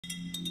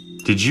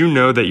Did you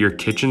know that your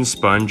kitchen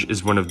sponge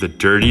is one of the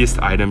dirtiest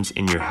items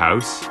in your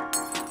house?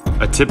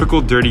 A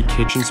typical dirty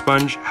kitchen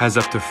sponge has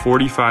up to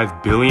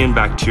 45 billion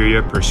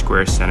bacteria per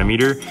square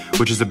centimeter,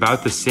 which is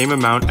about the same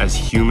amount as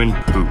human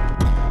poop.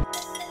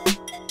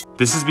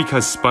 This is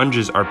because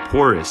sponges are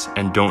porous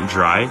and don't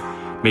dry,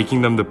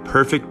 making them the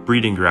perfect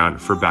breeding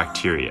ground for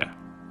bacteria.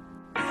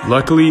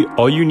 Luckily,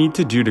 all you need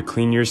to do to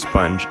clean your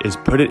sponge is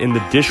put it in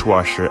the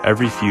dishwasher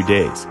every few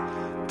days.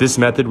 This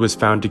method was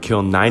found to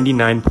kill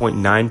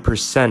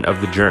 99.9%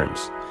 of the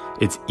germs.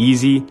 It's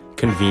easy,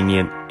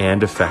 convenient,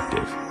 and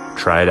effective.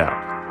 Try it out.